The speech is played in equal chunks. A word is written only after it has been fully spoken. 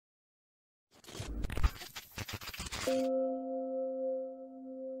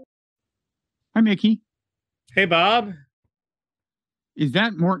Hi, Mickey. Hey, Bob. Is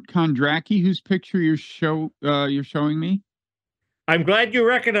that Mort Kondracki whose picture you're showing me? I'm glad you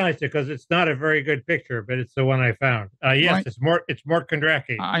recognized it because it's not a very good picture, but it's the one I found. Yes, Right. It's Mort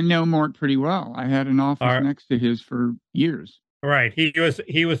Kondracki. I know Mort pretty well. I had an office next to his for years. Right. He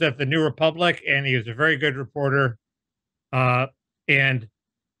was at the New Republic, and he was a very good reporter. And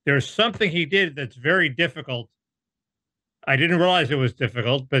there's something he did that's very difficult. I didn't realize it was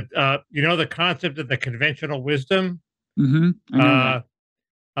difficult, but you know the concept of the conventional wisdom, I know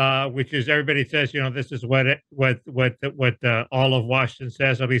which is everybody says, you know, this is what all of Washington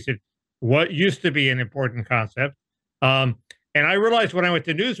says. At least what used to be an important concept. And I realized when I went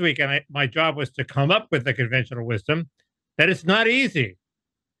to Newsweek, and my job was to come up with the conventional wisdom, that it's not easy.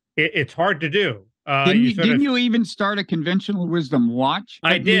 It's hard to do. Didn't you even start a conventional wisdom watch?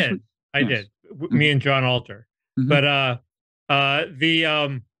 I did. I did. Me and John Alter. But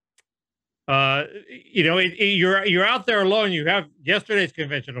you know, you're out there alone. You have yesterday's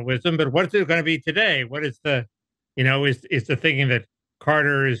conventional wisdom, but what's it going to be today? What is the, you know, is the thinking that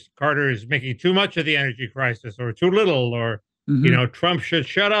Carter is making too much of the energy crisis, or too little, or you know, Trump should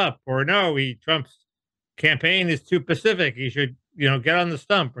shut up, or no, Trump's campaign is too pacific. He should, you know, get on the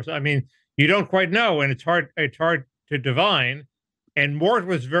stump. Or I mean, you don't quite know, and it's hard to divine. And Mort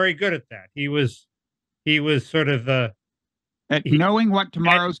was very good at that. He was sort of at knowing what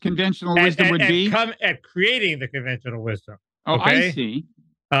tomorrow's conventional wisdom would be. At creating the conventional wisdom. Oh, okay? I see.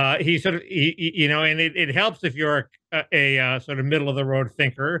 He sort of, you know, and it helps if you're a sort of middle of the road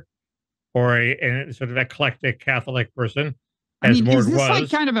thinker, or a sort of eclectic Catholic person. I mean, is this like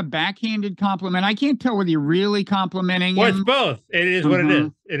kind of a backhanded compliment? I can't tell whether you're really complimenting him. Well, it's both. It is what it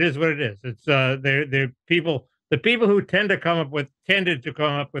is. It is what it is. It's the people who tended to come up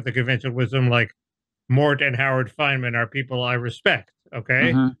with the conventional wisdom, like Mort and Howard Feynman, are people I respect.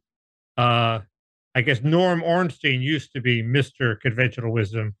 Okay. I guess Norm Ornstein used to be Mr. Conventional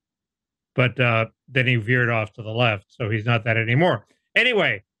Wisdom, but then he veered off to the left, so he's not that anymore.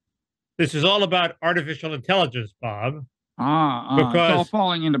 Anyway, this is all about artificial intelligence, Bob. Because it's all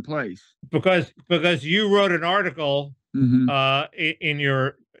falling into place. Because you wrote an article in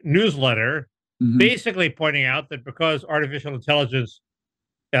your newsletter, basically pointing out that because artificial intelligence,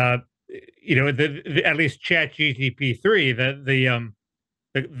 you know, at least ChatGPT 3,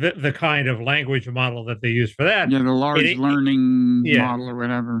 the kind of language model that they use for that, the large learning model or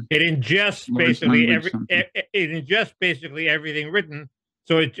whatever, it ingests basically everything written.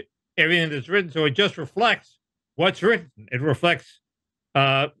 So everything that's written, so it just reflects what's written. It reflects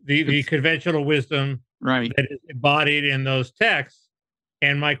the conventional wisdom that is embodied in those texts.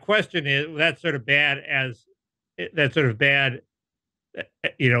 And my question is, that's sort of bad,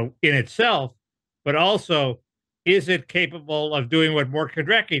 you know, in itself, but also, is it capable of doing what Mort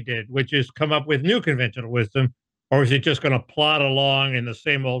Kondracki did, which is come up with new conventional wisdom, or is it just going to plod along in the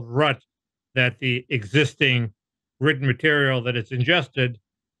same old rut that the existing written material that it's ingested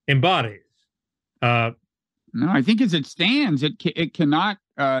embodies? No, I think as it stands, it can't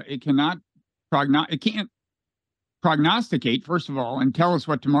prognosticate, first of all, and tell us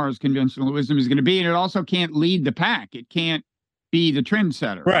what tomorrow's conventional wisdom is going to be, and it also can't lead the pack. It can't be the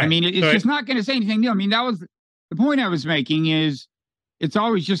trendsetter. Right. I mean, it's just not going to say anything new. I mean, that was the point I was making. Is it's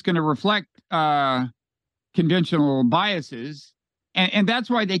always just going to reflect conventional biases, and that's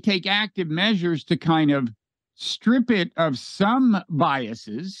why they take active measures to kind of strip it of some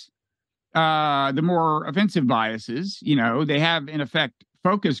biases. The more offensive biases, you know, they have in effect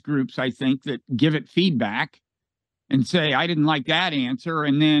focus groups, I think, that give it feedback and say, I didn't like that answer.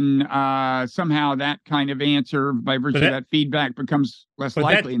 And then somehow that kind of answer, by virtue of that feedback, becomes less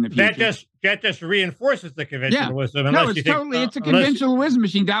likely in the future. That just reinforces the conventional wisdom. No, it's a conventional wisdom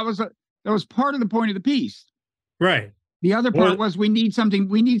machine. That was part of the point of the piece. Right. The other part was we need something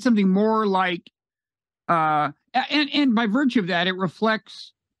more like, and by virtue of that, it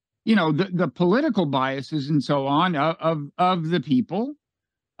reflects, you know, the political biases and so on of the people.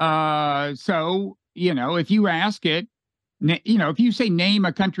 So, you know, if you ask it, you know, if you say name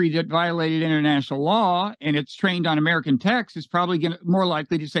a country that violated international law and it's trained on American text, it's probably more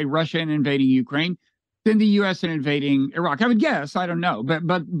likely to say Russia and invading Ukraine than the U.S. and invading Iraq. I would guess. I don't know, but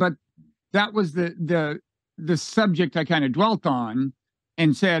that was the subject I kind of dwelt on,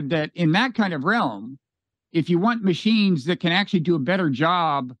 and said that in that kind of realm, if you want machines that can actually do a better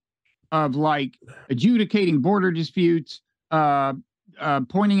job of like adjudicating border disputes,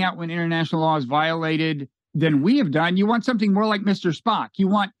 pointing out when international law is violated than we have done, you want something more like Mr. Spock. You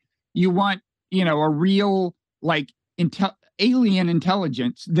want, you know, a real like alien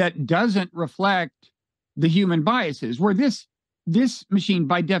intelligence that doesn't reflect the human biases, where this machine,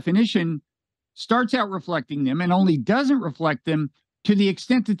 by definition, starts out reflecting them and only doesn't reflect them to the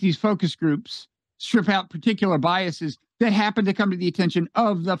extent that these focus groups strip out particular biases that happen to come to the attention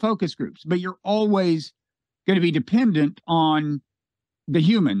of the focus groups. But you're always going to be dependent on the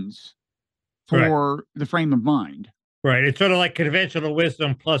humans for the frame of mind. Right. It's sort of like conventional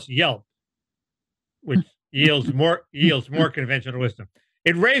wisdom plus Yelp, which yields more conventional wisdom.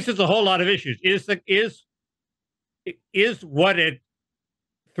 It raises a whole lot of issues. Is what it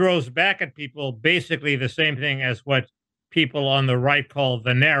throws back at people basically the same thing as what people on the right call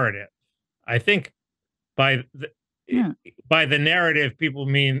the narrative? I think by the narrative, people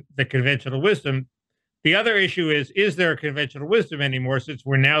mean the conventional wisdom. The other issue is there a conventional wisdom anymore, since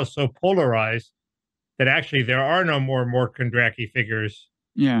we're now so polarized that actually there are no more Kondraki figures.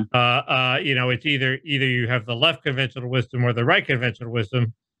 Yeah. It's either you have the left conventional wisdom or the right conventional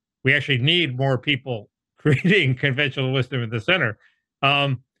wisdom. We actually need more people creating conventional wisdom in the center.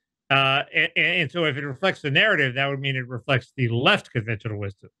 And so if it reflects the narrative, that would mean it reflects the left conventional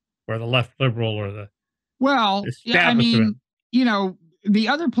wisdom, or the left liberal, or the establishment. The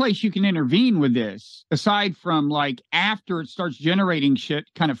other place you can intervene with this, aside from like after it starts generating shit,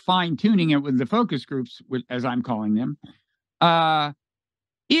 kind of fine tuning it with the focus groups, as I'm calling them,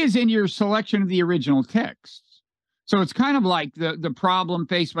 is in your selection of the original texts. So it's kind of like the problem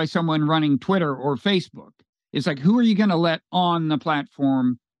faced by someone running Twitter or Facebook. It's like, who are you going to let on the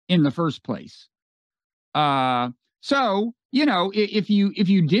platform in the first place? So, if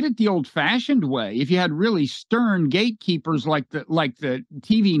you did it the old-fashioned way, if you had really stern gatekeepers like the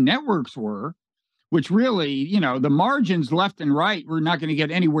TV networks were, which really, the margins left and right were not going to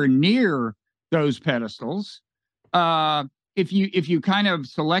get anywhere near those pedestals. If you kind of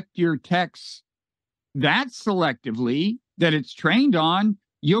select your texts that selectively, that it's trained on,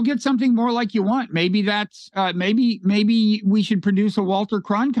 you'll get something more like you want. Maybe that's maybe we should produce a Walter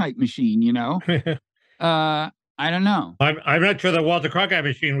Cronkite machine. I don't know. I'm not sure the Walter Cronkite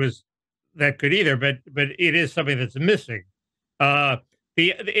machine was that good either, but it is something that's missing. The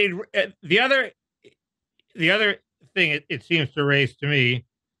other thing it seems to raise to me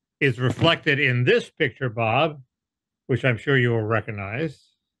is reflected in this picture, Bob, which I'm sure you will recognize.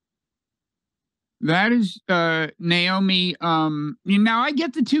 That is Naomi. Now I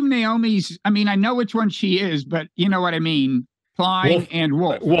get the two Naomis. I mean, I know which one she is, but you know what I mean. Klein and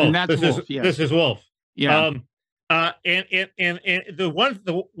Wolf. And that's Wolf. Yes. This is Wolf. Yeah. And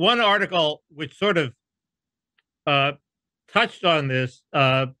the one article which sort of touched on this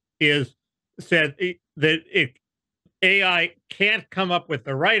said that AI can't come up with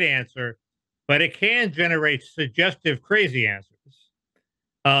the right answer, but it can generate suggestive, crazy answers,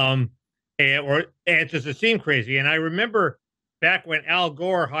 or answers that seem crazy. And I remember back when Al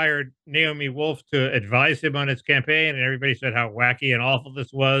Gore hired Naomi Wolf to advise him on his campaign, and everybody said how wacky and awful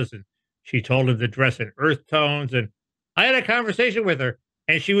this was, and she told him to dress in earth tones. And I had a conversation with her,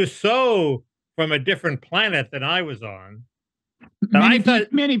 and she was so from a different planet than I was on.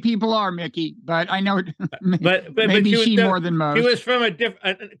 Many people are, Mickey, but I know but maybe she more than most. She was from a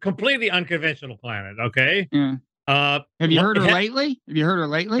completely unconventional planet, okay? Yeah. Have you heard her lately? Have you heard her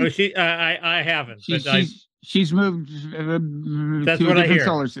lately? No, I haven't. She's moved that's to what a I hear. different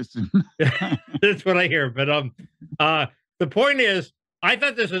solar system. That's what I hear. But the point is, I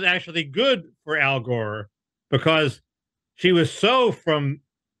thought this was actually good for Al Gore, because she was so from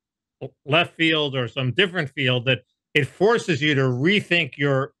left field or some different field that it forces you to rethink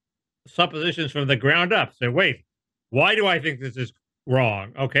your suppositions from the ground up. Say, wait, why do I think this is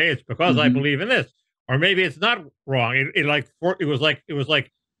wrong? Okay, it's because I believe in this, or maybe it's not wrong. It was like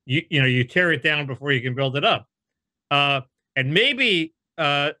you tear it down before you can build it up. And maybe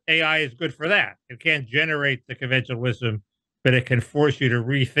AI is good for that. It can't generate the conventional wisdom, but it can force you to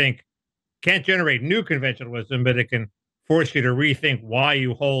rethink. Can't generate new conventional wisdom, but it can force you to rethink why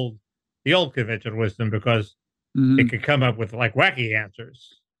you hold the old conventional wisdom, because it can come up with like wacky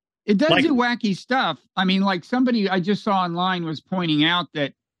answers. It does do wacky stuff. I mean, like somebody I just saw online was pointing out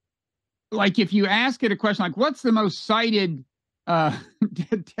that, like, if you ask it a question like, what's the most cited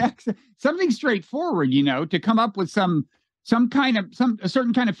text, something straightforward, to come up with a certain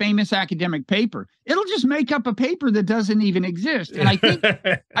kind of famous academic paper, it'll just make up a paper that doesn't even exist. And I think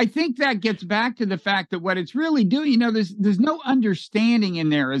that gets back to the fact that what it's really doing, there's no understanding in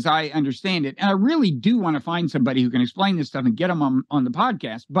there as I understand it. And I really do want to find somebody who can explain this stuff and get them on the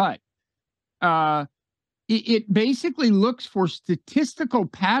podcast. But it basically looks for statistical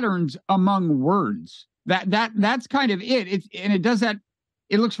patterns among words. That's kind of it. And it does that.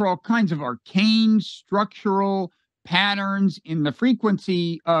 It looks for all kinds of arcane structural patterns in the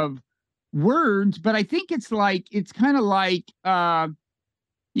frequency of words, but I think it's kind of like,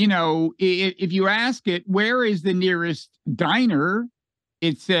 you know, if you ask it, where is the nearest diner?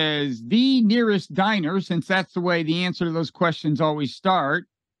 It says the nearest diner, since that's the way the answer to those questions always start.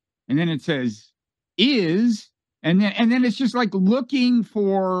 And then it says is, and then it's just like looking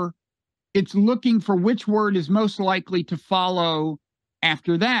for which word is most likely to follow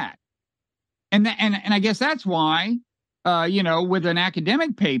after that. And I guess that's why, you know, with an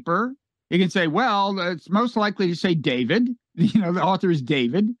academic paper, you can say, well, it's most likely to say David. You know, the author is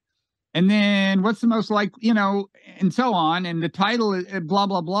David. And then what's the most likely, you know, and so on. And the title is blah,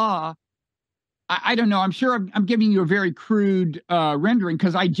 blah, blah. I don't know. I'm sure I'm giving you a very crude rendering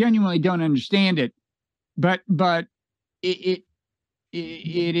because I genuinely don't understand it. But it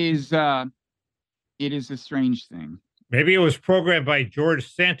is a strange thing. Maybe it was programmed by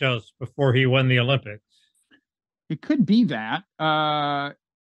George Santos before he won the Olympics. It could be that.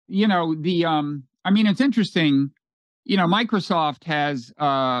 You know, I mean, it's interesting. You know, Microsoft has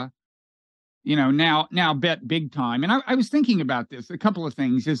you know, now bet big time. And I was thinking about this. A couple of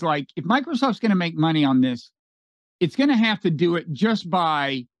things is like, if Microsoft's going to make money on this, it's going to have to do it just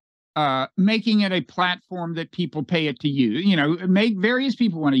by making it a platform that people pay it to use. You know, make various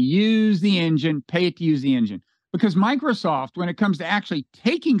people want to use the engine, pay it to use the engine. Because Microsoft, when it comes to actually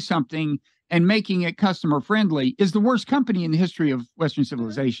taking something and making it customer friendly, is the worst company in the history of Western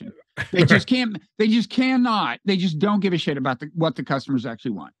civilization. They just can't. They just cannot. They just don't give a shit about what the customers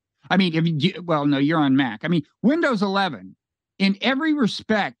actually want. I mean, well, no, you're on Mac. I mean, Windows 11, in every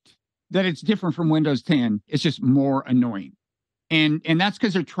respect that it's different from Windows 10, it's just more annoying. And that's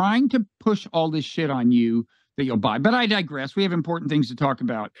because they're trying to push all this shit on you that you'll buy. But I digress. We have important things to talk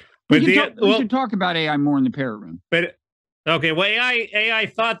about. We should talk about AI more in the Parrot room. But okay, well, AI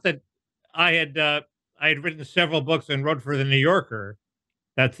thought that I had written several books and wrote for the New Yorker.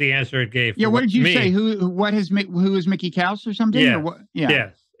 That's the answer it gave. Yeah, what did you say? Who is Mickey Kaus or something? Yes. Or what? Yeah.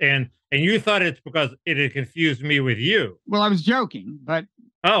 Yes. And you thought it's because it had confused me with you. Well, I was joking, but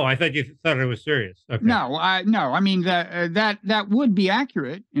I thought you thought it was serious. Okay. No. I mean that would be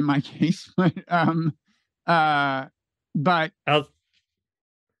accurate in my case, but I'll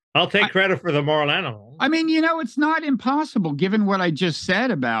take credit for the moral animal. I mean, you know, it's not impossible given what I just said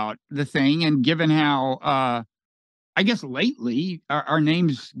about the thing, and given how I guess lately our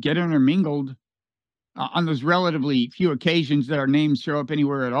names get intermingled. On those relatively few occasions that our names show up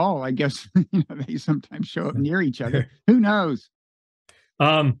anywhere at all, I guess, you know, they sometimes show up near each other. Who knows?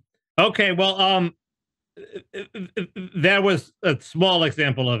 Okay. Well, that was a small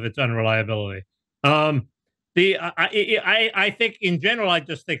example of its unreliability. I think in general, I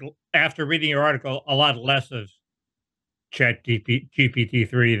just think after reading your article, a lot less of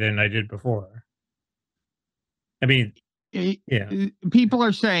GPT-3 than I did before. I mean, yeah, people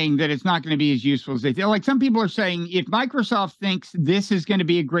are saying that it's not going to be as useful as they feel. Like some people are saying, if Microsoft thinks this is going to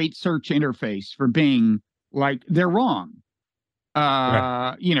be a great search interface for Bing, like they're wrong.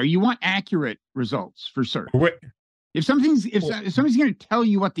 Right. You know, you want accurate results for search. Right. If somebody's going to tell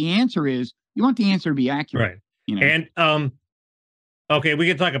you what the answer is, you want the answer to be accurate. Right. You know? And okay, we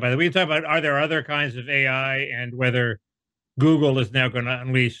can talk about it. We can talk about, are there other kinds of AI, and whether Google is now going to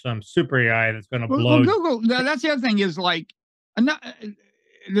unleash some super AI that's going to blow. Well, Google. That's the other thing is like,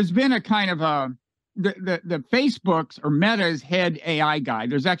 there's been a kind of the Facebook's or Meta's head AI guy.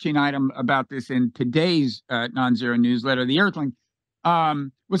 There's actually an item about this in today's Nonzero newsletter. The Earthling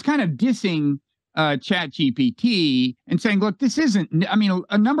was kind of dissing ChatGPT and saying, look, this isn't. I mean,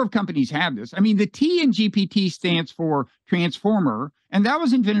 a number of companies have this. I mean, the T in GPT stands for transformer, and that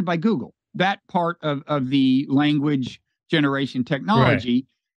was invented by Google. That part of the language generation technology.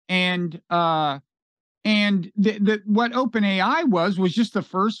 Right. And what OpenAI was just the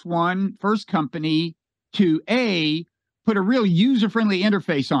first company to put a real user-friendly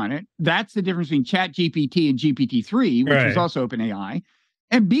interface on it. That's the difference between ChatGPT and GPT-3, which is also OpenAI.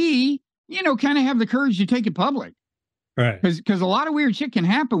 And B, you know, kind of have the courage to take it public. Right. Because a lot of weird shit can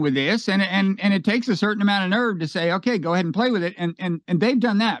happen with this, and it takes a certain amount of nerve to say, okay, go ahead and play with it. And they've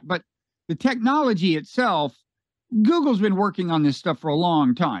done that. But the technology itself, Google's been working on this stuff for a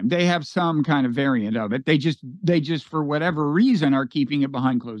long time. They have some kind of variant of it. They just for whatever reason are keeping it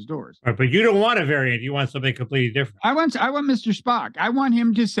behind closed doors. Right, but you don't want a variant. You want something completely different. I want Mr. Spock. I want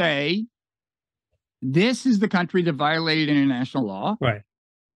him to say, this is the country that violated international law. Right.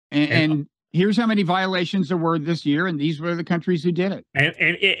 And here's how many violations there were this year, and these were the countries who did it.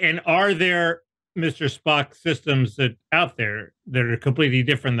 And are there, Mr. Spock, systems out there that are completely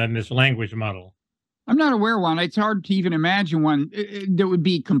different than this language model? I'm not aware of one. It's hard to even imagine one that would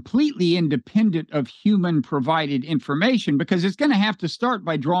be completely independent of human provided information, because it's going to have to start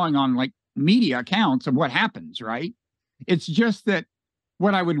by drawing on like media accounts of what happens, right? It's just that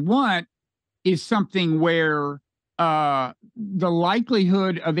what I would want is something where the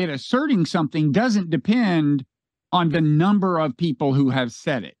likelihood of it asserting something doesn't depend on the number of people who have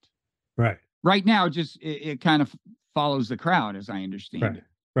said it. Right. Right now, just it kind of follows the crowd, as I understand it.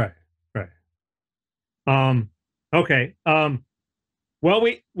 Right. Okay. Well,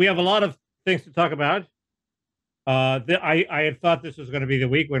 we have a lot of things to talk about. I had thought this was going to be the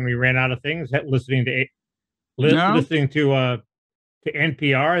week when we ran out of things. Listening to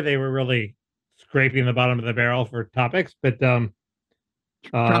NPR, they were really scraping the bottom of the barrel for topics. But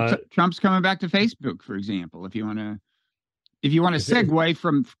Trump's coming back to Facebook, for example. If you want to segue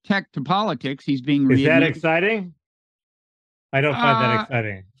from tech to politics, he's being readmitted. Is that exciting? I don't find that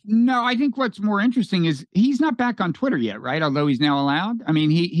exciting. No, I think what's more interesting is he's not back on Twitter yet, right? Although he's now allowed. I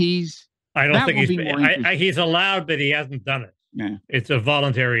mean, he's. I don't think he's allowed, but he hasn't done it. Yeah. It's a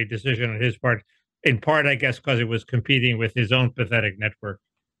voluntary decision on his part. In part, I guess, because it was competing with his own pathetic network.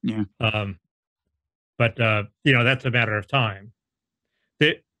 Yeah. But that's a matter of time.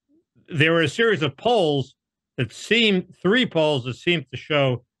 There were a series of polls three polls that seemed to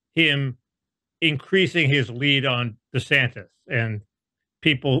show him increasing his lead on DeSantis, and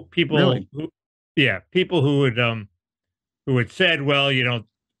people really? people who had said, well,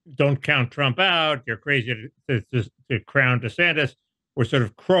 don't count Trump out. You're crazy to crown DeSantis. Were sort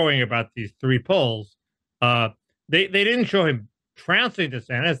of crowing about these three polls. They didn't show him trouncing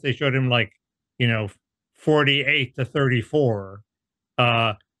DeSantis. They showed him 48 to 34,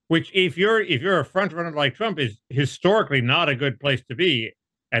 which if you're a front runner like Trump is historically not a good place to be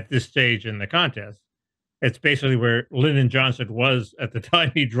at this stage in the contest. It's basically where Lyndon Johnson was at the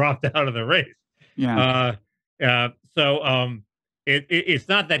time he dropped out of the race. Yeah. It's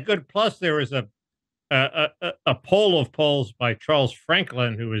not that good. Plus, there was a poll of polls by Charles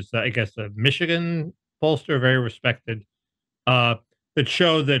Franklin, who is, I guess, a Michigan pollster, very respected, that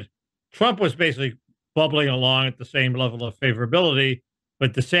showed that Trump was basically bubbling along at the same level of favorability,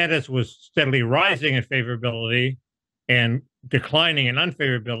 but DeSantis was steadily rising in favorability and declining in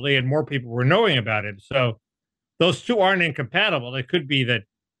unfavorability, and more people were knowing about it. So those two aren't incompatible. It could be that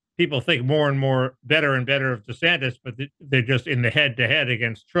people think more and more better and better of DeSantis, but they're just in the head-to-head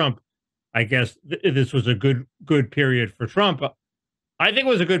against Trump. I guess this was a good period for Trump. I think it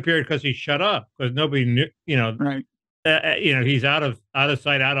was a good period because he shut up, because nobody knew, right. He's out of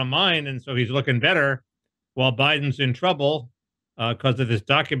sight, out of mind, and so he's looking better, while Biden's in trouble because of this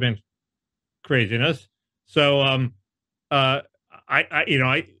document craziness. So, that's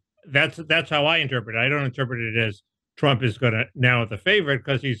how I interpret it. I don't interpret it as Trump is going to now the favorite,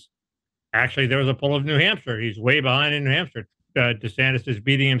 because there was a poll of New Hampshire. He's way behind in New Hampshire. DeSantis is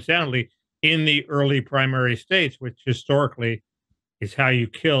beating him soundly in the early primary states, which historically is how you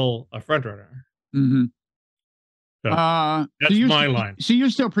kill a frontrunner. Mm-hmm. So that's my line. So you're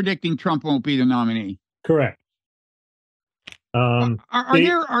still predicting Trump won't be the nominee? Correct.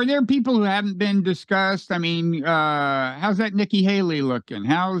 Are there people who haven't been discussed? I mean, how's that Nikki Haley looking?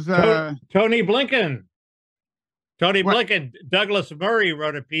 How's Tony Blinken? Blinken. Douglas Murray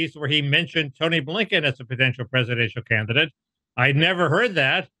wrote a piece where he mentioned Tony Blinken as a potential presidential candidate. I'd never heard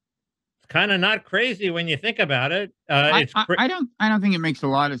that. It's kind of not crazy when you think about it. I don't think it makes a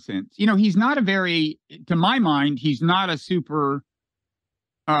lot of sense. He's not to my mind, he's not a super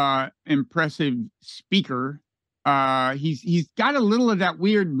impressive speaker. He's got a little of that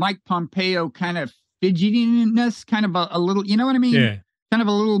weird Mike Pompeo kind of fidgetiness, kind of a little, you know what I mean? Yeah. Kind of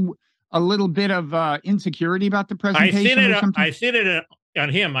a little bit of insecurity about the presentation. I've seen it on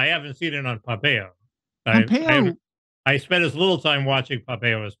him. I haven't seen it on Pompeo. I spent as little time watching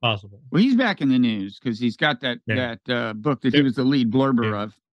Pompeo as possible. Well, he's back in the news because he's got that book that he was the lead blurber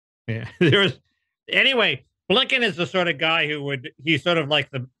of. Yeah. Anyway, Blinken is the sort of guy he's sort of like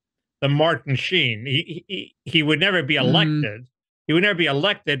the Martin Sheen. He would never be elected. Mm-hmm. He would never be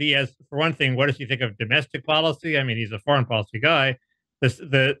elected. He has, for one thing, what does he think of domestic policy? I mean, he's a foreign policy guy. He's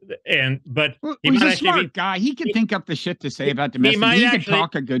a smart guy. He could think up the shit to say about domestic. He could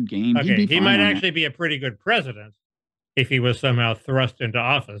talk a good game. Okay, he might actually be a pretty good president if he was somehow thrust into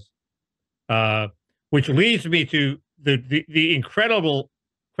office. Which leads me to the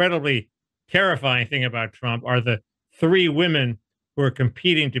incredibly terrifying thing about Trump are the three women who are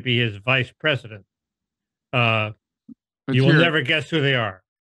competing to be his vice president. You will never guess who they are.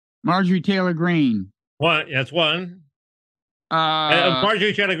 Marjorie Taylor Greene. That's one.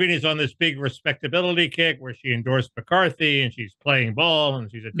 Marjorie Taylor Greene is on this big respectability kick where she endorsed McCarthy and she's playing ball and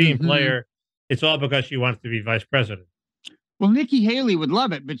she's a team player. It's all because she wants to be vice president. Well, Nikki Haley would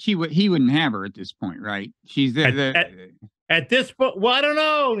love it, but he wouldn't have her at this point, right? She's at At this point, well, I don't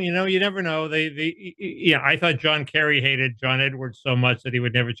know. You never know. I thought John Kerry hated John Edwards so much that he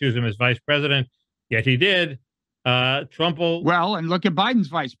would never choose him as vice president. Yet he did. Trump will. Well, and look at Biden's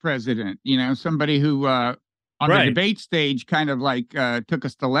vice president. Somebody who on the debate stage kind of like took a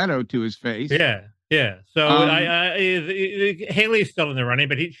stiletto to his face. Yeah, yeah. So Haley's still in the running,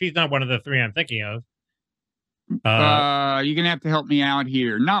 but she's not one of the three I'm thinking of. You're gonna have to help me out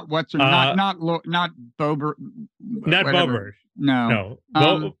here. Not what's her, not Boebert. Not Boebert. No.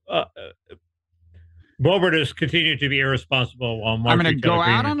 Boebert has continued to be irresponsible while I'm going to go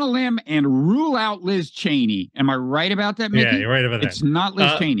out on a limb and rule out Liz Cheney. Am I right about that, Mickey? Yeah, you're right about that. It's not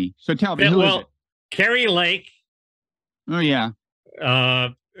Liz Cheney. So tell me, who is it? Carrie Lake. Oh, yeah.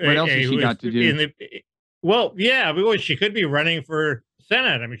 What else has she got to do? She could be running for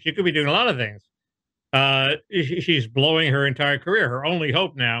Senate. I mean, she could be doing a lot of things. She's blowing her entire career. Her only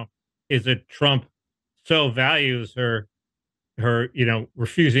hope now is that Trump so values her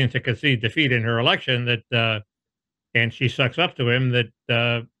refusing to concede defeat in her election that and she sucks up to him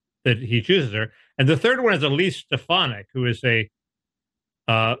that he chooses her. And the third one is Elise Stefanik, who is a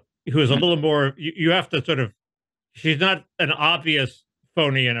little more. You have to sort of. She's not an obvious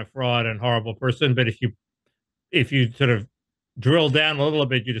phony and a fraud and horrible person, but if you sort of drill down a little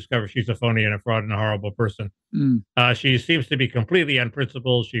bit, you discover she's a phony and a fraud and a horrible person. She seems to be completely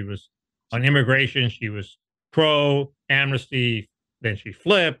unprincipled. She was on immigration. She was pro amnesty. Then she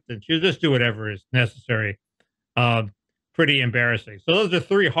flipped, and she'll just do whatever is necessary. Pretty embarrassing. So those are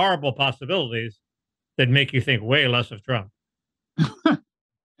three horrible possibilities that make you think way less of Trump.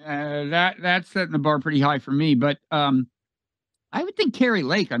 That's setting the bar pretty high for me. But I would think Carrie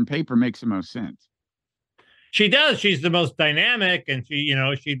Lake on paper makes the most sense. She does. She's the most dynamic, and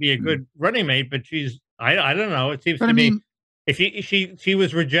she'd be a good running mate. But I don't know. It seems to me if she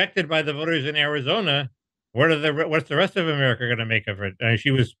was rejected by the voters in Arizona, what's the rest of America going to make of it?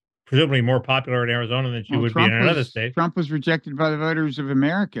 She was presumably more popular in Arizona than she would be in another state. Trump was rejected by the voters of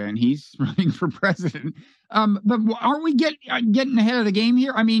America, and he's running for president. But aren't we getting ahead of the game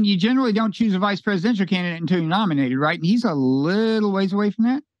here? I mean, you generally don't choose a vice presidential candidate until you're nominated, right? And he's a little ways away from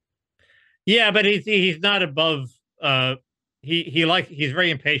that. Yeah, but he's not above. He's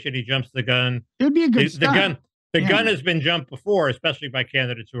very impatient. He jumps the gun. It would be a good stunt. The gun has been jumped before, especially by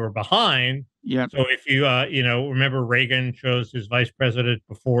candidates who are behind. Yeah. So if you remember Reagan chose his vice president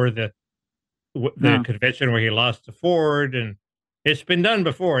before the convention where he lost to Ford, and it's been done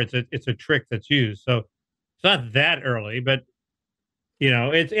before. It's a trick that's used. So it's not that early, but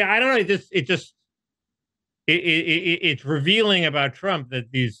it's I don't know. It's revealing about Trump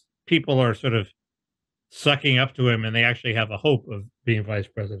that these people are sort of sucking up to him, and they actually have a hope of being vice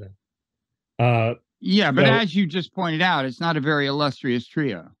president. Yeah, but as you just pointed out, it's not a very illustrious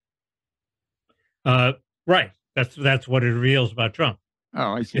trio. Right. That's what it reveals about Trump.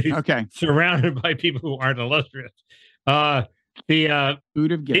 Oh, I see. Okay. Surrounded by people who aren't illustrious. Who'd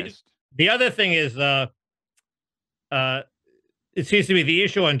have guessed? The other thing is, it seems to me the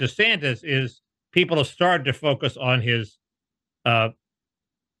issue on DeSantis is people have started to focus on his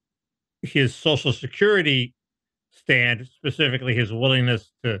Social Security stand, specifically his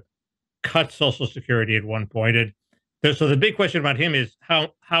willingness to cut Social Security at one point. And so the big question about him is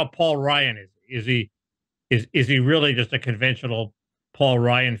how Paul Ryan is. Is he really just a conventional Paul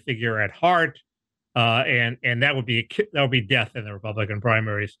Ryan figure at heart? And that would be death in the Republican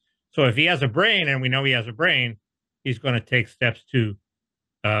primaries. So if he has a brain, and we know he has a brain, he's going to take steps to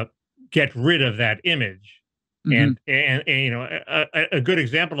get rid of that image. Mm-hmm. And a good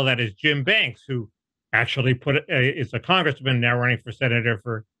example of that is Jim Banks, who actually is a congressman now running for senator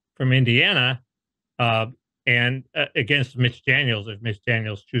from Indiana, and against Mitch Daniels if Mitch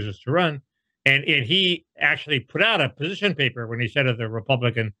Daniels chooses to run. And he actually put out a position paper when he said of the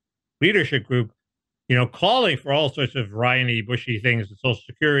Republican leadership group, calling for all sorts of Ryan-y, Bushy things in Social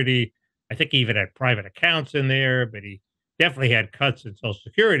Security. I think he even had private accounts in there, but he definitely had cuts in Social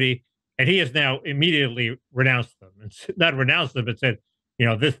Security. And he has now immediately renounced them. And not renounced them, but said,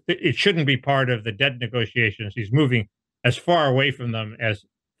 it shouldn't be part of the debt negotiations. He's moving as far away from them as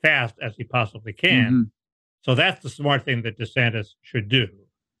fast as he possibly can. Mm-hmm. So that's the smart thing that DeSantis should do.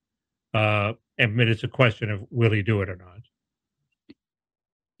 But it's a question of will he do it or not.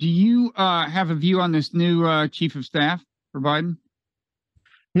 Do you have a view on this new chief of staff for Biden?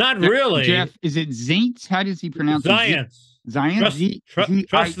 Not really. Jeff, is it Zients? How does he pronounce Zients. it? Zients?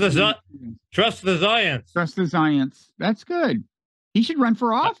 Trust the Zients. Trust the Zients. That's good. He should run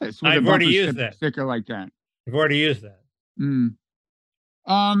for office with I've already used that sticker like that. I've already used that. You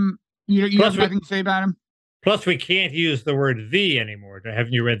have nothing to say about him? Plus, we can't use the word "the" anymore.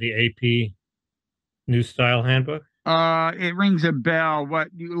 Haven't you read the AP New Style Handbook? It rings a bell. What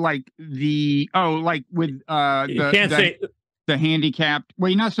you like like with You can't say the handicapped. Well,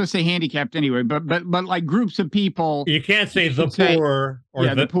 you're not supposed to say handicapped anyway, but like groups of people. you can't say the say, poor or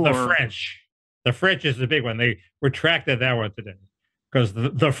yeah, the poor. The French. The French is the big one. They retracted that one today because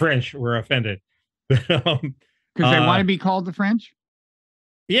the French were offended. Because they want to be called the French.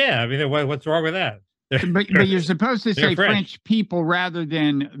 Yeah, I mean, what's wrong with that? But you're supposed to say French people rather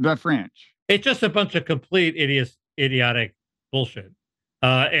than the French. It's just a bunch of complete idiotic bullshit.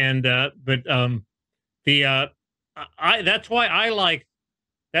 That's why I like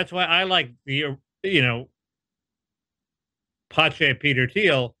the Pache Peter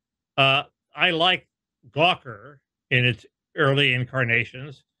Thiel. I like Gawker in its early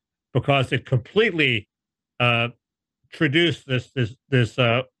incarnations because it completely traduced this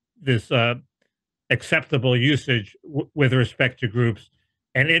acceptable usage with respect to groups.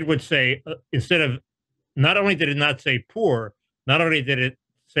 And it would say, instead of, not only did it not say poor, not only did it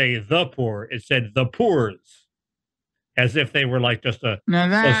say the poor, it said the poors, as if they were like just a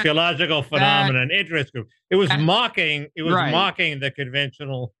sociological phenomenon interest group. It was mocking. It was mocking the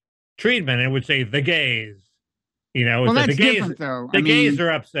conventional treatment. It would say the gays. Well, that's different, though. The gays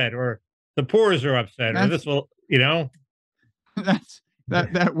are upset, or the poors are upset, or this will, That's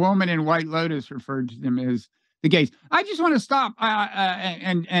that woman in White Lotus referred to them as the gays. I just want to stop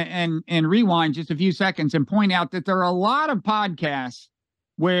and rewind just a few seconds and point out that there are a lot of podcasts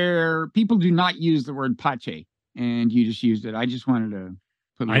where people do not use the word pache, and you just used it. I just wanted to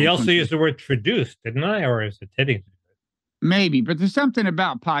put. I also used the word traduced, didn't I? Or is it hitting? Maybe, but there's something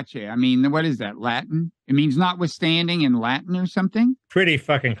about pache. I mean, what is that? Latin? It means notwithstanding in Latin or something. Pretty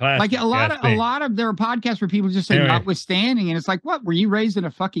fucking classic. Like a lot of their podcasts where people just say notwithstanding, and it's like, what? Were you raised in a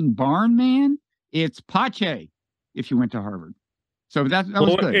fucking barn, man? It's pache if you went to Harvard. So that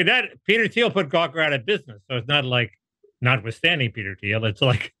was good. Peter Thiel put Gawker out of business, so it's not like notwithstanding Peter Thiel. It's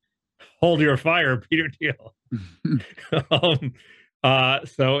like hold your fire, Peter Thiel.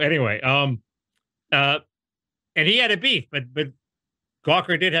 So anyway, and he had a beef, but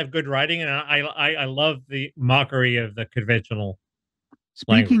Gawker did have good writing, and I love the mockery of the conventional.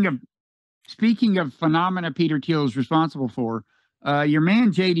 Speaking of phenomena Peter Thiel is responsible for, your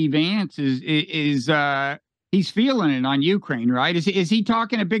man J.D. Vance is he's feeling it on Ukraine, right? Is he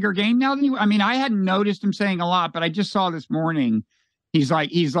talking a bigger game now than you? I mean, I hadn't noticed him saying a lot, but I just saw this morning. He's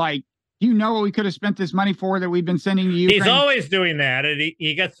like, what we could have spent this money for that we've been sending to Ukraine? He's always doing that, and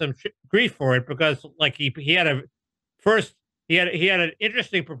he gets some grief for it because, like, he had an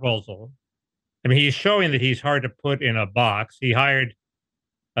interesting proposal. I mean, he's showing that he's hard to put in a box. He hired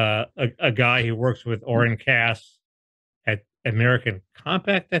a guy who works with Oren Cass at American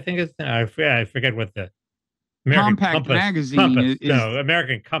Compact, I think it's. I forget what the American Compact Compass magazine is. No,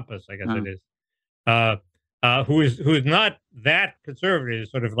 American Compass, I guess it is. Who is not that conservative,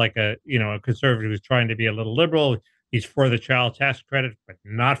 sort of like a conservative who's trying to be a little liberal. He's for the child tax credit, but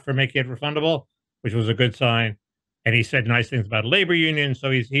not for making it refundable, which was a good sign. And he said nice things about labor unions.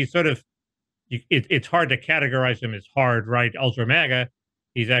 So he's sort of, it's hard to categorize him as hard right, ultra MAGA.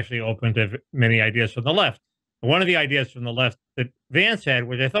 He's actually open to many ideas from the left. One of the ideas from the left that Vance had,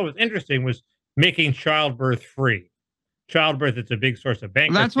 which I thought was interesting, was making childbirth free. Childbirth, it's a big source of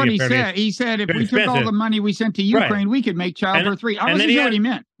bankruptcy. That's what he said. He said if we took all the money we sent to Ukraine, we could make childbirth free. I wasn't sure what he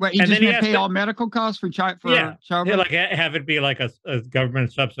meant. What, he just meant pay all medical costs for childbirth? Yeah, like have it be like a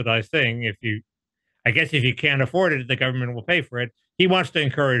government subsidized thing. I guess if you can't afford it, the government will pay for it. He wants to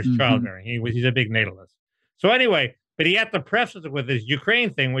encourage childbearing. He's a big natalist. So anyway, but he had to preface it with this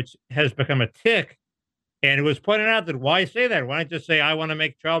Ukraine thing, which has become a tick. And it was pointed out that why say that? Why not just say, I want to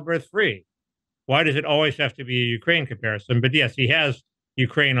make childbirth free? Why does it always have to be a Ukraine comparison? But yes, he has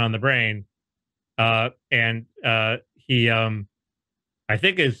Ukraine on the brain. And he, I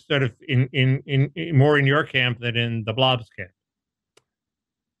think, is sort of in more in your camp than in the Blob's camp.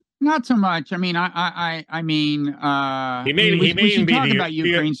 Not so much. I mean, we should talk about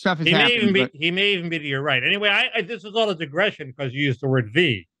Ukraine. Stuff is happening. He may even be to your right. Anyway, this is all a digression because you used the word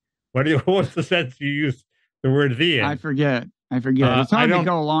 "the." What's the sense you use the word "the" in? I forget. It's hard to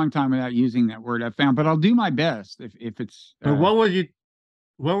go a long time without using that word, I've found, but I'll do my best if it's. What were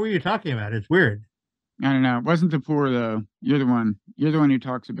you talking about? It's weird. I don't know. It wasn't the poor though. You're the one who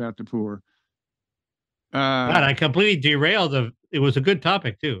talks about the poor. God, I completely derailed. It was a good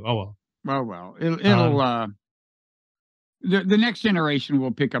topic too. Oh well. Well, it'll the next generation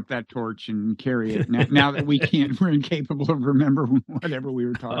will pick up that torch and carry it now that we're incapable of remembering whatever we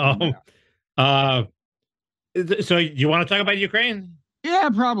were talking about. So you want to talk about Ukraine? Yeah,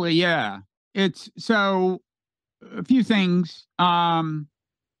 probably. Yeah. It's so a few things.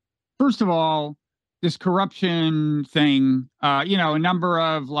 First of all, this corruption thing, a number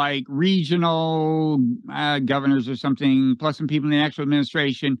of like regional governors or something, plus some people in the actual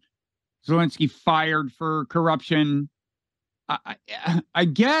administration, Zelensky fired for corruption. I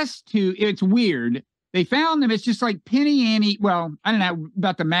guess it's weird. They found them. It's just like penny ante. Well, I don't know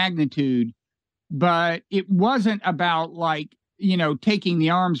about the magnitude, but it wasn't about like, taking the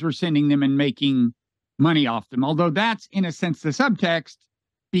arms we're sending them and making money off them. Although that's in a sense the subtext,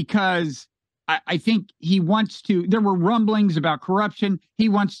 because I think he wants to, there were rumblings about corruption. He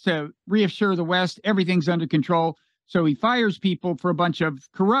wants to reassure the West everything's under control. So he fires people for a bunch of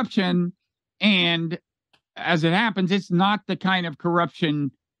corruption. And as it happens, it's not the kind of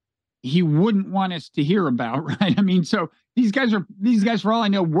corruption he wouldn't want us to hear about, right? I mean, so these guys, for all I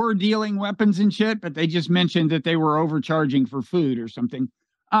know, were dealing weapons and shit, but they just mentioned that they were overcharging for food or something.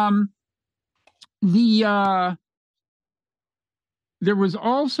 There was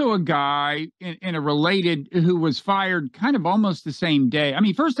also a guy in a related who was fired kind of almost the same day. I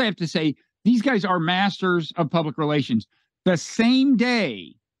mean, first I have to say, these guys are masters of public relations. The same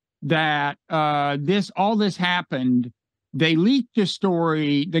day that all this happened, they leaked a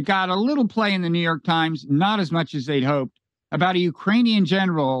story that got a little play in the New York Times, not as much as they'd hoped, about a Ukrainian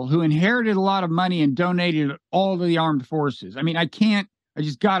general who inherited a lot of money and donated it all to the armed forces. I mean, I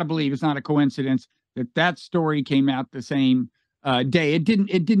just got to believe it's not a coincidence that story came out the same day. It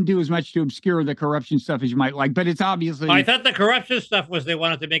didn't do as much to obscure the corruption stuff as you might like, but it's obviously. I thought the corruption stuff was they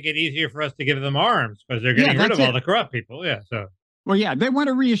wanted to make it easier for us to give them arms because they're getting rid of all the corrupt people. Yeah, so. Well, yeah, they want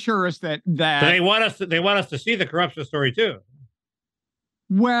to reassure us that So they want us to see the corruption story too.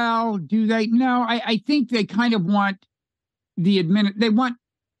 Well, do they? No, I think they kind of want they want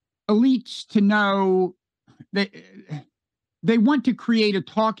elites to know that they want to create a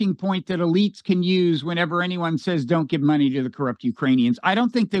talking point that elites can use whenever anyone says don't give money to the corrupt Ukrainians. I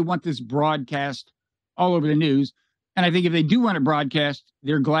don't think they want this broadcast all over the news. And I think if they do want to broadcast,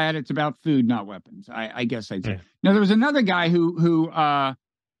 they're glad it's about food, not weapons. I guess I'd say. Yeah. Now, there was another guy who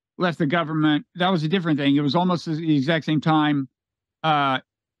left the government. That was a different thing. It was almost the exact same time.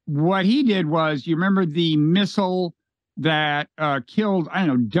 What he did was, you remember the missile that killed, I don't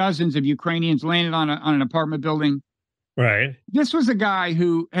know, dozens of Ukrainians, landed on an apartment building? Right. This was a guy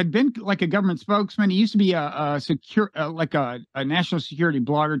who had been like a government spokesman. He used to be a national security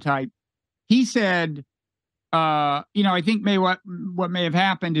blogger type. He said, I think what may have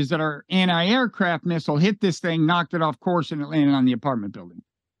happened is that our anti-aircraft missile hit this thing, knocked it off course, and it landed on the apartment building.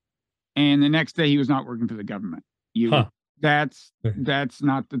 And the next day, he was not working for the government. That's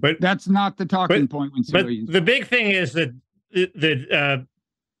not the talking point when civilians. But the big thing is that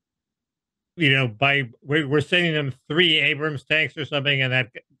we're sending them 3 Abrams tanks or something, and that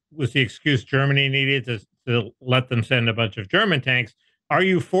was the excuse Germany needed to let them send a bunch of German tanks. Are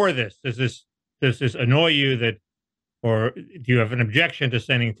you for this? Does this annoy you or do you have an objection to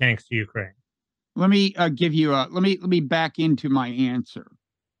sending tanks to Ukraine? Let me give you let me back into my answer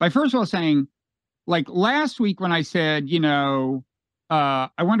by first of all saying, like last week when I said, I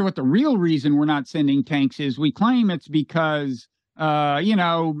wonder what the real reason we're not sending tanks is. We claim it's because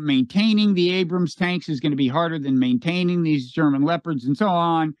maintaining the Abrams tanks is going to be harder than maintaining these German Leopards and so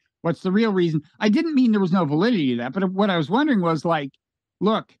on. What's the real reason? I didn't mean there was no validity to that, but what I was wondering was like,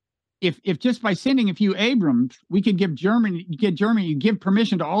 look, if just by sending a few Abrams, we could give Germany give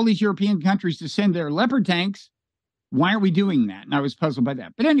permission to all these European countries to send their Leopard tanks, why aren't we doing that? And I was puzzled by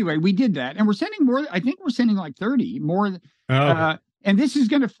that. But anyway, we did that, and we're sending more. I think we're sending like 30 more. And this is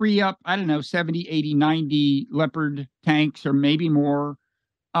going to free up, I don't know, 70, 80, 90 Leopard tanks or maybe more.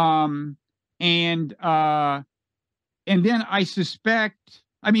 And then I suspect,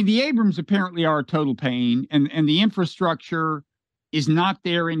 the Abrams apparently are a total pain, and the infrastructure is not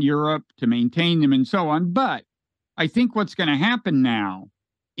there in Europe to maintain them and so on. But I think what's going to happen now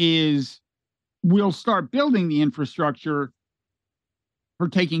is we'll start building the infrastructure for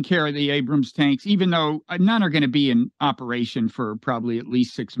taking care of the Abrams tanks, even though none are going to be in operation for probably at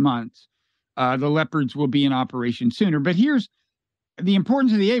least 6 months. The Leopards will be in operation sooner. But here's the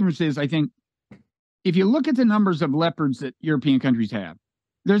importance of the Abrams is, I think, if you look at the numbers of Leopards that European countries have,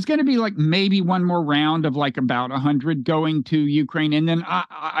 there's going to be like maybe one more round of like about 100 going to Ukraine. And then,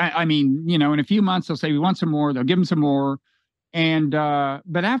 in a few months, they'll say, we want some more. They'll give them some more. And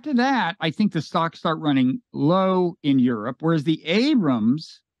but after that, I think the stocks start running low in Europe, whereas the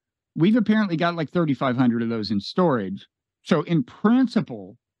Abrams, we've apparently got like 3,500 of those in storage. So in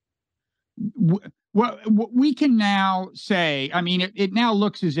principle, what we can now say, it now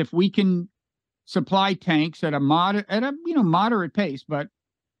looks as if we can supply tanks at a moderate pace, but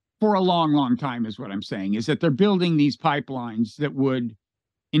for a long, long time is what I'm saying, is that they're building these pipelines that would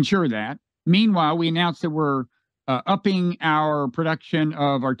ensure that. Meanwhile, we announced that we're upping our production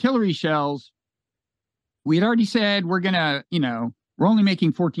of artillery shells. We had already said we're going to, we're only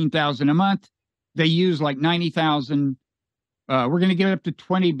making 14,000 a month. They use like 90,000. We're going to get it up to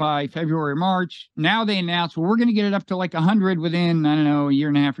 20 by February, March. Now they announced, well, we're going to get it up to like 100 within, I don't know, a year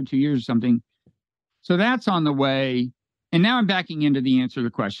and a half or 2 years or something. So that's on the way. And now I'm backing into the answer to the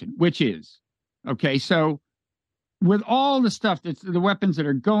question, which is, okay, so with all the stuff that's the weapons that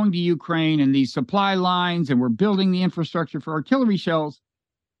are going to Ukraine and these supply lines, and we're building the infrastructure for artillery shells,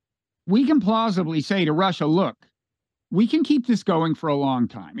 we can plausibly say to Russia, look, we can keep this going for a long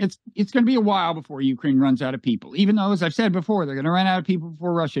time. It's going to be a while before Ukraine runs out of people, even though, as I've said before, they're going to run out of people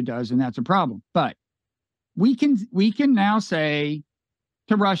before Russia does, and that's a problem. But we can now say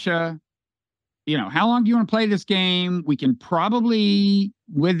to Russia, how long do you want to play this game? We can probably,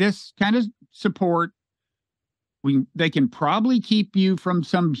 with this kind of support, they can probably keep you from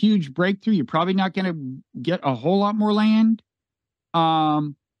some huge breakthrough. You're probably not going to get a whole lot more land.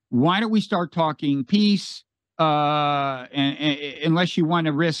 Why don't we start talking peace? And unless you want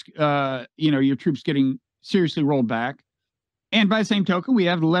to risk, your troops getting seriously rolled back. And by the same token, we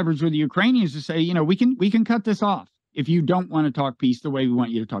have the leverage with the Ukrainians to say, we can cut this off if you don't want to talk peace the way we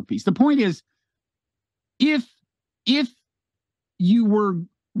want you to talk peace. The point is, if you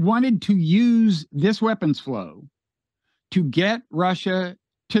wanted to use this weapons flow to get Russia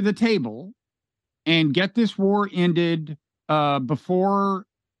to the table and get this war ended before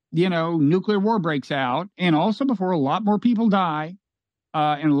nuclear war breaks out, and also before a lot more people die,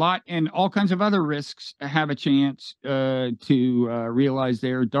 and all kinds of other risks have a chance to realize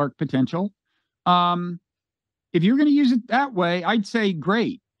their dark potential. If you're going to use it that way, I'd say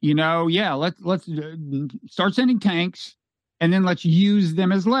great. Let's start sending tanks, and then let's use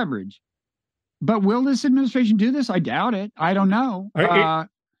them as leverage. But will this administration do this? I doubt it. I don't know.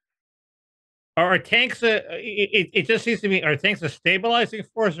 Are tanks it just seems to me, are tanks a stabilizing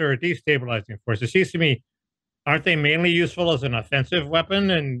force or a destabilizing force? It seems to me, aren't they mainly useful as an offensive weapon,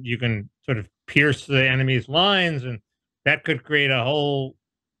 and you can sort of pierce the enemy's lines, and that could create a whole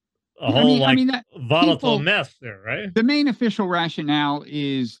volatile mess there, right? The main official rationale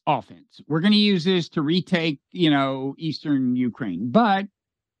is offense. We're going to use this to retake, eastern Ukraine. But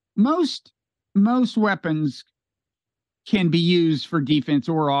most weapons can be used for defense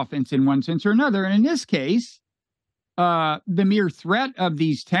or offense in one sense or another. And in this case, the mere threat of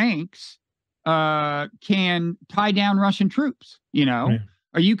these tanks can tie down Russian troops, Right.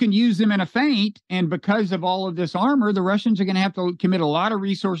 Or you can use them in a feint, and because of all of this armor, the Russians are going to have to commit a lot of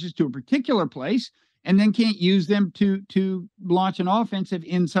resources to a particular place, and then can't use them to launch an offensive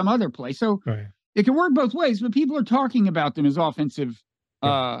in some other place. So right. It can work both ways, but people are talking about them as offensive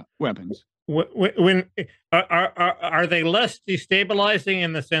weapons. When are they less destabilizing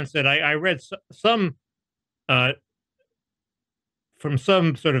in the sense that I read some from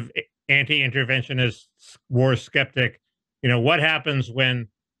some sort of anti-interventionist war skeptic, what happens when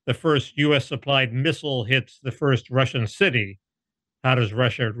the first U.S. supplied missile hits the first Russian city? How does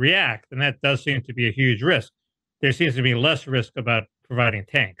Russia react? And that does seem to be a huge risk. There seems to be less risk about providing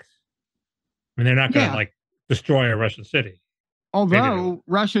tanks. I mean, they're not going to destroy a Russian city. Although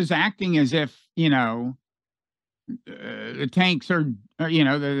Russia's acting as if, the tanks are,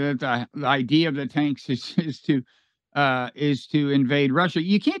 the idea of the tanks is to invade Russia.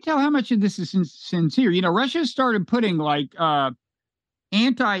 You can't tell how much of this is sincere. Russia started putting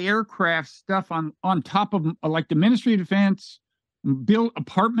anti-aircraft stuff on top of the Ministry of Defense,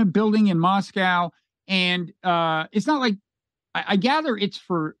 apartment building in Moscow. And it's not like, I gather it's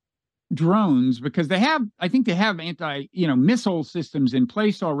for drones, because I think they have missile systems in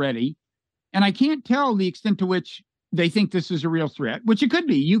place already. And I can't tell the extent to which they think this is a real threat, which it could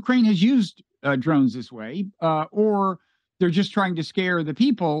be. Ukraine has used drones this way, or they're just trying to scare the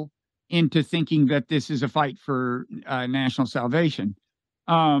people into thinking that this is a fight for national salvation.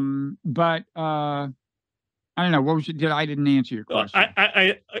 But I don't know. What was I didn't answer your question.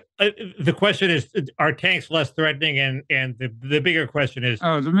 The question is, are tanks less threatening? And the bigger question is,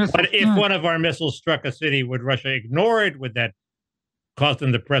 the missiles. What if one of our missiles struck a city? Would Russia ignore it? Would that cause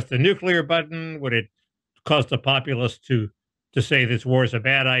them to press the nuclear button? Would it cause the populace to say this war is a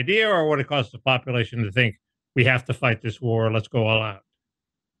bad idea? Or would it cause the population to think we have to fight this war? Let's go all out.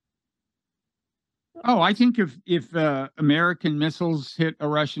 Oh, I think if American missiles hit a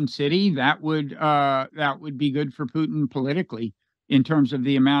Russian city, that would be good for Putin politically in terms of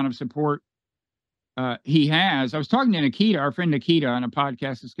the amount of support he has. I was talking to Nikita, our friend Nikita, on a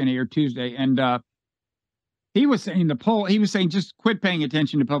podcast that's going to air Tuesday, and he was saying just quit paying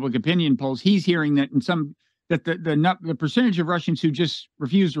attention to public opinion polls. He's hearing that that the percentage of Russians who just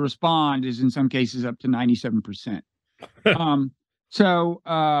refuse to respond is in some cases up to 97%. So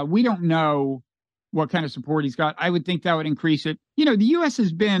we don't know what kind of support he's got. I would think that would increase it. The U.S.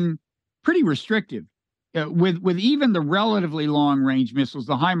 has been pretty restrictive with even the relatively long range missiles,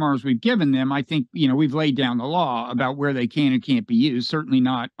 the HIMARS we've given them. I think we've laid down the law about where they can and can't be used. Certainly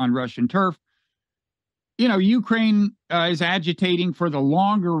not on Russian turf. Ukraine is agitating for the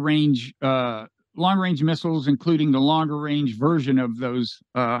longer range missiles, including the longer range version of those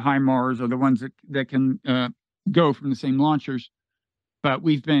HIMARS, or the ones that can go from the same launchers. But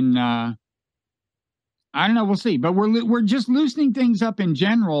we've been, I don't know, we'll see. But we're just loosening things up in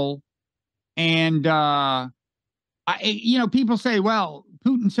general. And, people say, well,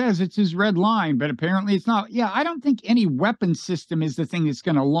 Putin says it's his red line, but apparently it's not. Yeah, I don't think any weapon system is the thing that's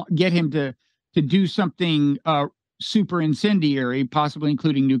going to get him to do something super incendiary, possibly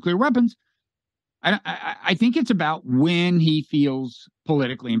including nuclear weapons. I think it's about when he feels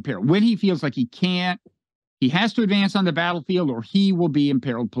politically imperiled, when he feels like he has to advance on the battlefield, or he will be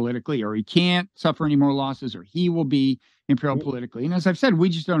imperiled politically, or he can't suffer any more losses, or he will be imperiled politically. And as I've said, we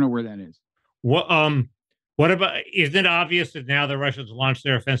just don't know where that is. What about, isn't it obvious that now the Russians launched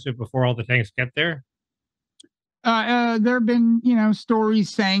their offensive before all the tanks get there? There have been, stories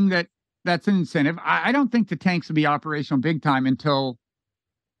saying that that's an incentive. I don't think the tanks will be operational big time until,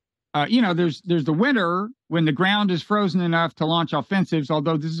 there's the winter when the ground is frozen enough to launch offensives,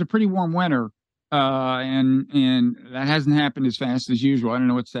 although this is a pretty warm winter, and that hasn't happened as fast as usual. I don't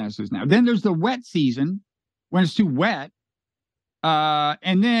know what status is now. Then there's the wet season when it's too wet.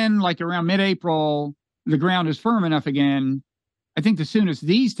 And then like around mid-April, the ground is firm enough again. I think the soonest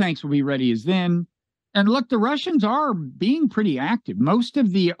these tanks will be ready is then. And look, the Russians are being pretty active. Most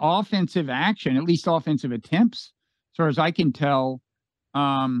of the offensive action, at least offensive attempts, as far as I can tell,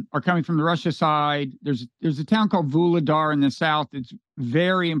 are coming from the Russia side. There's a town called Vuhledar in the south that's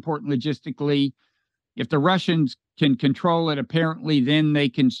very important logistically. If the Russians can control it, apparently then they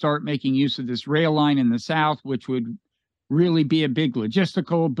can start making use of this rail line in the south, which would really be a big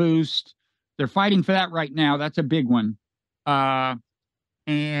logistical boost. They're fighting for that right now. That's a big one. And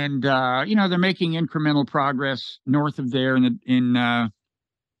they're making incremental progress north of there in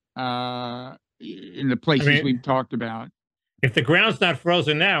the places we've talked about. If the ground's not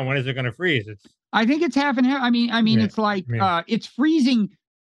frozen now, when is it going to freeze? I think it's half and half. It's like it's freezing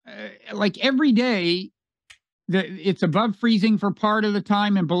like every day. It's above freezing for part of the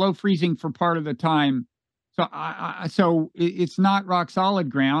time and below freezing for part of the time. So so it's not rock solid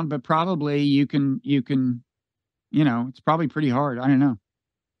ground, but probably you can it's probably pretty hard. I don't know.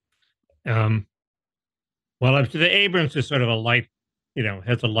 Well, the Abrams is sort of a light,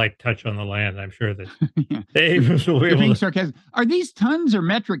 has a light touch on the land. I'm sure that the Abrams will be able to. Sarcasm. Are these tons or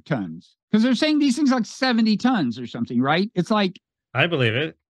metric tons? Because they're saying these things like 70 tons or something, right? It's like, I believe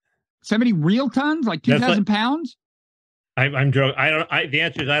it. 70 real tons, like 2,000 pounds. I'm joking. The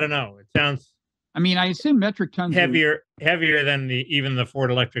answer is I don't know. It sounds. I assume metric tons heavier than even the Ford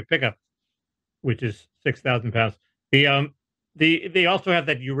electric pickup, which is 6,000 pounds. They also have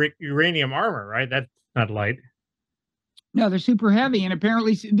that uranium armor, right? That's not light. No, they're super heavy, and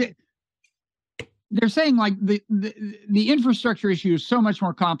apparently they're saying like the infrastructure issue is so much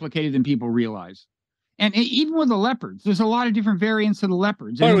more complicated than people realize. And even with the Leopards, there's a lot of different variants of the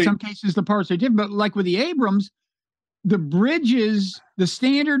Leopards. And in some cases, the parts are different. But like with the Abrams, the bridges, the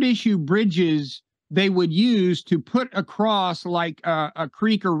standard issue bridges they would use to put across like a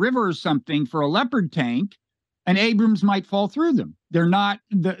creek or river or something for a Leopard tank, and Abrams might fall through them. They're not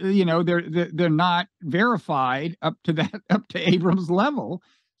they're not verified up to Abrams level.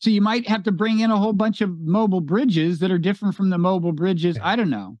 So you might have to bring in a whole bunch of mobile bridges that are different from the mobile bridges. I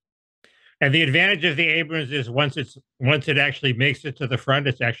don't know. And the advantage of the Abrams is once it actually makes it to the front,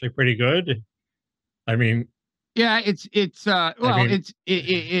 it's actually pretty good. Yeah, it's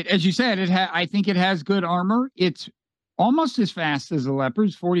as you said, I think it has good armor. It's almost as fast as the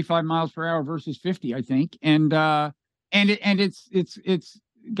Leopards, 45 miles per hour versus 50, I think. And it's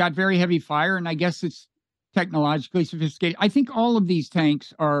got very heavy fire, and I guess it's technologically sophisticated. I think all of these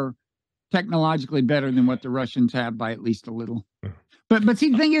tanks are technologically better than what the Russians have by at least a little. But see,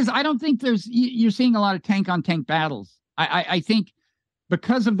 the thing is, I don't think you're seeing a lot of tank on tank battles. I think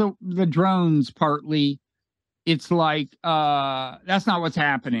because of the drones partly, it's like that's not what's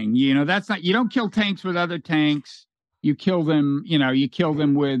happening. You don't kill tanks with other tanks. You kill them,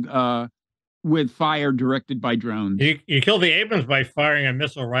 with fire directed by drones. You kill the Abrams by firing a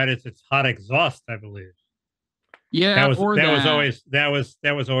missile right at its hot exhaust, I believe. Yeah, that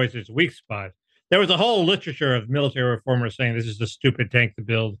was always its weak spot. There was a whole literature of military reformers saying this is a stupid tank to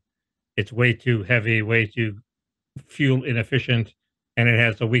build. it's way too heavy, way too fuel inefficient, and it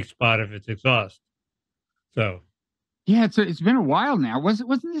has a weak spot of its exhaust. So Yeah, it's been a while now. Wasn't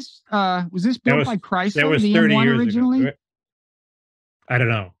this was this built by that Chrysler, was the 30 M1 years ago. originally? Right? I don't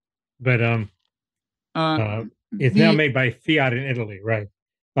know, but Uh, it's now the made by Fiat in Italy, right?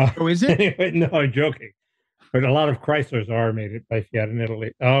 oh, is it? Anyway, no, I'm joking. But a lot of Chryslers are made by Fiat in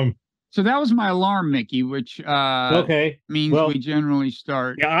Italy. So that was my alarm, Mickey, which Okay. means we Well, generally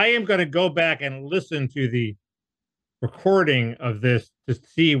start. yeah, I am going to go back and listen to the recording of this to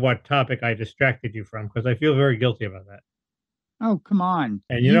see what topic I distracted you from because I feel very guilty about that. Oh, come on.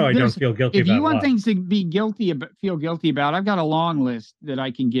 And you know I don't There's feel guilty if you about a want lot. things to be guilty about, feel guilty about, I've got a long list that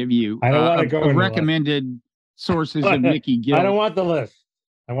I can give you I don't want to go of into recommended sources of Mickey I don't guilt. want the list.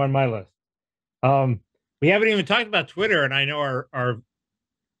 I want my list. We haven't even talked about Twitter, and I know our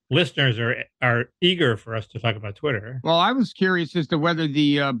listeners are eager for us to talk about Twitter. Well, I was curious as to whether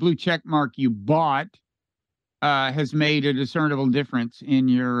the blue check mark you bought has made a discernible difference in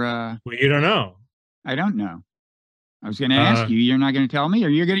your. Well, you don't know. I don't know. I was going to ask you. You're not going to tell me, or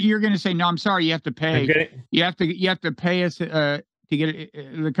you're going to say no. I'm sorry. You have to pay. You have to pay us to get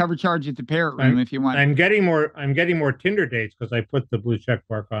the cover charge at the Parrot Room if you want. I'm getting more Tinder dates because I put the blue check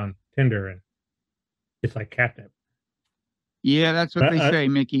mark on Tinder, and it's like catnip. Yeah, that's what they say,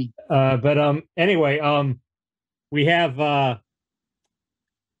 Mickey. But anyway, we have a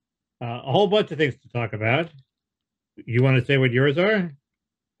whole bunch of things to talk about. You want to say what yours are?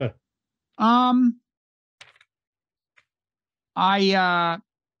 I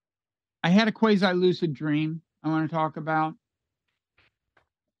had a quasi-lucid dream I want to talk about.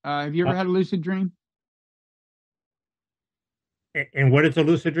 Have you ever had a lucid dream? And what is a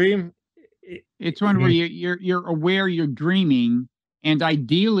lucid dream? It's one where you're aware you're dreaming, and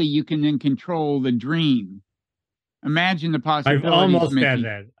ideally you can then control the dream. Imagine the possibilities. I've almost Mickey. had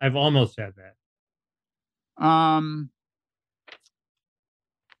that. I've almost had that.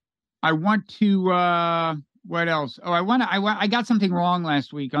 I want to what else? Oh, I got something wrong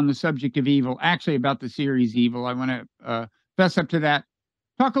last week on the subject of evil, actually about the series Evil. I want to fess up to that.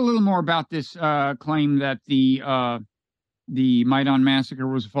 Talk a little more about this claim that the Maidan massacre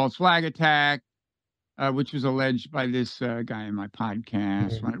was a false flag attack, which was alleged by this guy in my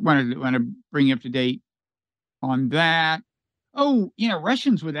podcast. Want to bring you up to date on that. Oh,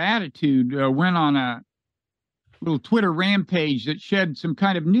 Russians with attitude went on a little Twitter rampage that shed some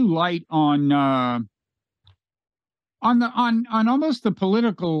kind of new light on almost the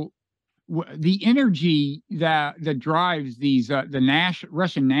political, the energy that drives these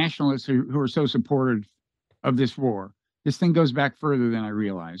Russian nationalists who are so supportive of this war. This thing goes back further than I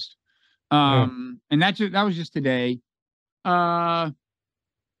realized, and that was just today. I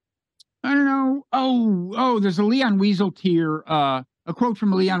don't know. Oh, there's a Leon Wieseltier, a quote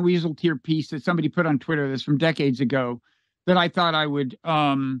from a Leon Wieseltier piece that somebody put on Twitter that's from decades ago that I thought I would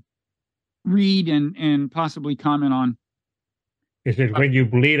read and possibly comment on. Is it when you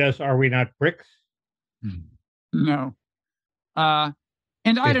bleed us, are we not bricks? No. And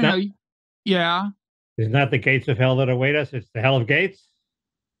I don't know. Yeah. It's not the gates of hell that await us. It's the hell of gates.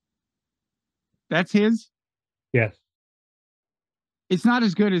 That's his. Yes. It's not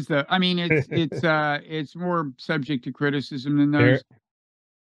as good as it's more subject to criticism than those.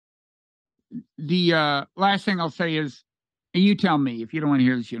 The last thing I'll say is, and you tell me if you don't want to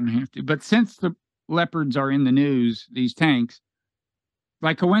hear this, you don't have to. But since the leopards are in the news, these tanks,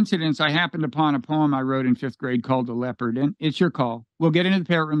 by coincidence, I happened upon a poem I wrote in 5th grade called "The Leopard," and it's your call. We'll get into the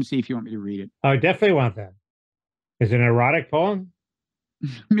Parrot Room and see if you want me to read it. I definitely want that. Is it an erotic poem?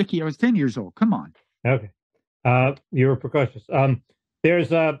 Mickey, I was 10 years old. Come on. Okay. You were precocious. There's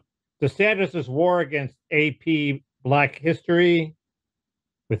DeSantis' war against AP Black history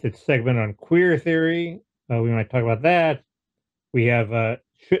with its segment on queer theory. We might talk about that. We have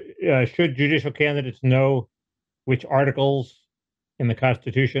should judicial candidates know which articles in the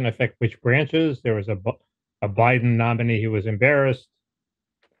Constitution affect which branches? There was a Biden nominee who was embarrassed.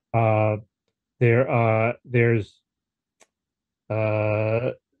 There's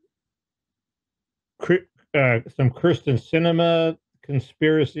some Kyrsten Sinema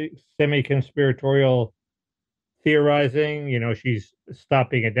semi-conspiratorial theorizing. She's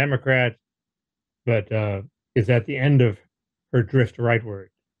stopping a Democrat, but is that the end of her drift rightward?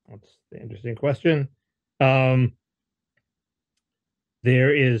 That's the interesting question.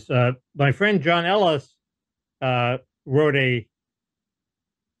 There is my friend John Ellis wrote a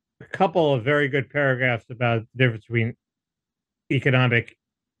couple of very good paragraphs about the difference between economic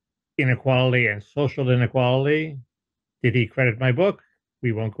inequality and social inequality. Did he credit my book?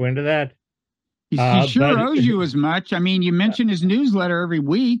 We won't go into that. He sure owes you as much. I mean, you mention his newsletter every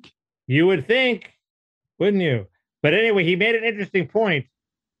week. You would think, wouldn't you? But anyway, he made an interesting point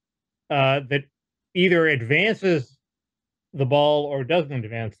that either advances the ball or doesn't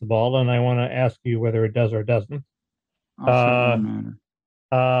advance the ball, and I want to ask you whether it does or doesn't. Also doesn't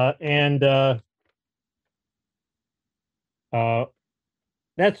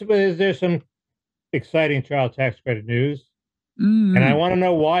matter. There's some exciting child tax credit news, Mm-hmm. and I want to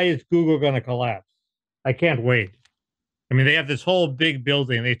know, why is Google going to collapse? I can't wait. I mean, they have this whole big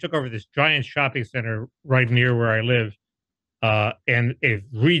building. They took over this giant shopping center right near where I live, and they've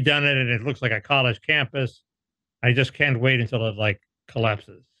redone it, and it looks like a college campus. I just can't wait until it like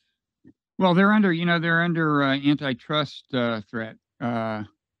collapses. Well, they're under antitrust threat.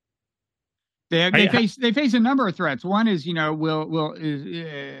 They face a number of threats. One is, we'll we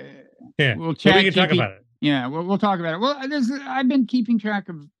can talk about it. Yeah, we'll talk about it. Well, I've been keeping track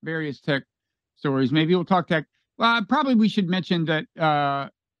of various tech stories. Maybe we'll talk tech. Probably we should mention that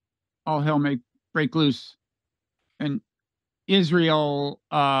all hell may break loose in Israel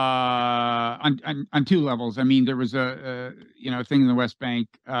on two levels. I mean, there was a thing in the West Bank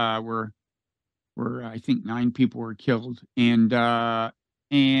where I think 9 people were killed, and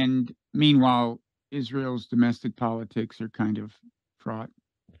meanwhile Israel's domestic politics are kind of fraught.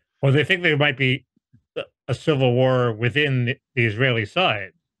 Well, they think there might be a civil war within the Israeli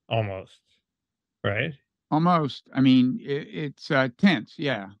side, almost, right? Almost. I mean, it's tense.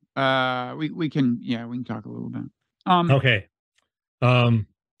 Yeah. We can talk a little bit. Okay.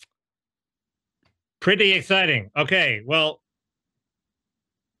 Pretty exciting. Okay. Well,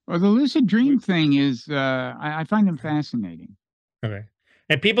 the lucid dream thing is, I find them fascinating. Okay.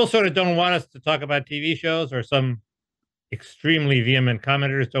 And people sort of don't want us to talk about TV shows, or some extremely vehement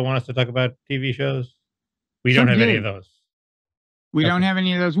commenters don't want us to talk about TV shows. We don't have any of those. We don't have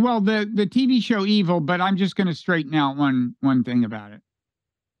any of those. Well, the TV show Evil, but I'm just going to straighten out one thing about it.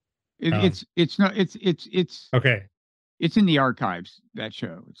 It's okay. It's in the archives, that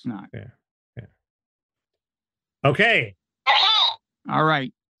show. It's not. Yeah. Okay. All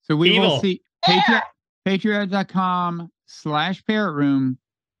right. So we will see. Patreon.com/Parrot Room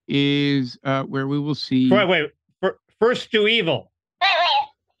is where we will see. Wait. First to Evil.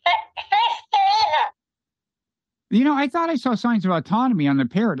 I thought I saw signs of autonomy on the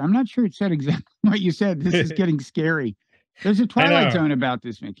Parrot. I'm not sure it said exactly what you said. This is getting scary. There's a Twilight Zone about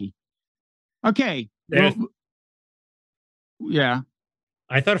this, Mickey. Okay. Well, yeah.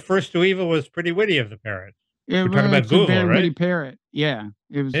 I thought First to Evil was pretty witty of the Parrot. We're talking about Google, a very right? witty Parrot. Yeah.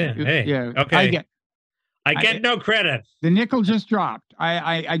 It was. Yeah. Okay. I get no credit. The nickel just dropped.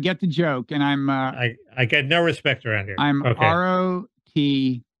 I get the joke, and I'm. I get no respect around here. I'm ROTFL,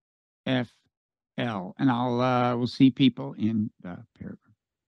 and we'll see people in the Parrot Room.